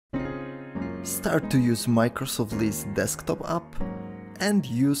start to use Microsoft Lists desktop app, and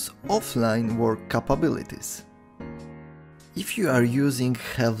use offline work capabilities. If you are using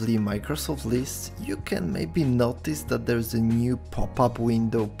heavily Microsoft Lists, you can maybe notice that there's a new pop-up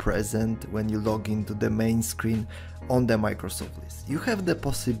window present when you log into the main screen on the Microsoft List. You have the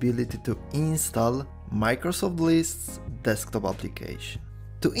possibility to install Microsoft Lists desktop application.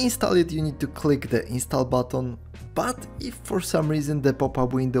 To install it, you need to click the install button, but if for some reason the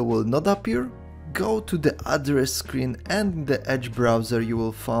pop-up window will not appear, go to the address screen and in the Edge browser you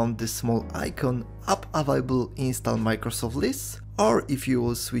will find this small icon app available install Microsoft Lists, or if you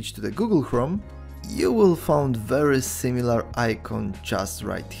will switch to the Google Chrome, you will find very similar icon just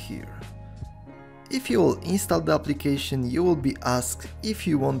right here. If you will install the application, you will be asked if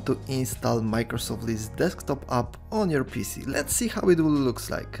you want to install Microsoft Lists desktop app on your PC. Let's see how it will look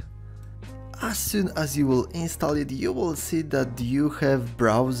like. As soon as you will install it, you will see that you have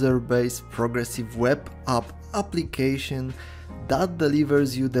browser-based progressive web app application that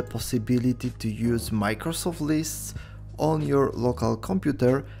delivers you the possibility to use Microsoft Lists on your local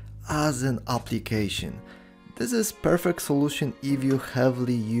computer as an application. This is perfect solution if you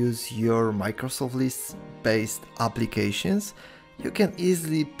heavily use your Microsoft Lists based applications. You can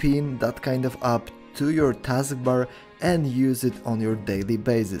easily pin that kind of app to your taskbar and use it on your daily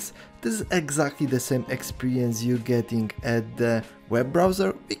basis. This is exactly the same experience you're getting at the web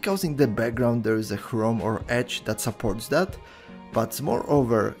browser, because in the background there is a Chrome or Edge that supports that. But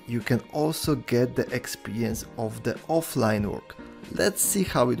moreover, you can also get the experience of the offline work. Let's see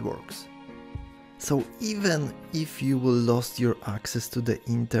how it works. So even if you will lose your access to the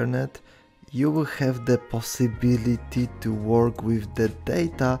internet, you will have the possibility to work with the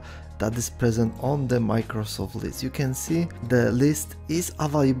data that is present on the Microsoft List. You can see the list is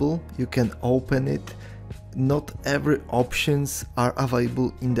available, you can open it. Not every options are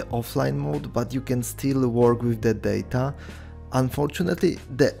available in the offline mode, but you can still work with the data. Unfortunately,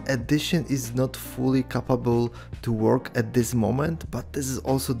 the edition is not fully capable to work at this moment, but this is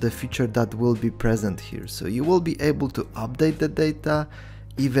also the feature that will be present here. So you will be able to update the data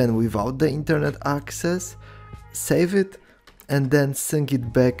even without the internet access, save it, and then sync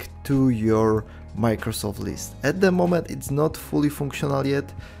it back to your Microsoft List. At the moment, it's not fully functional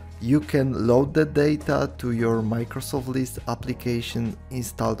yet. You can load the data to your Microsoft List application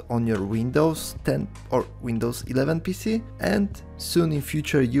installed on your Windows 10 or Windows 11 PC, and soon in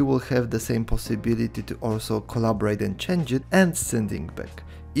future you will have the same possibility to also collaborate and change it and sending back.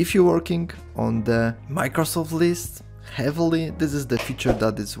 If you're working on the Microsoft List heavily, this is the feature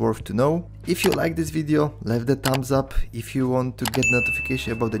that is worth to know. If you like this video, leave the thumbs up. If you want to get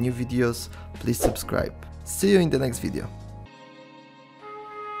notification about the new videos, please subscribe. See you in the next video.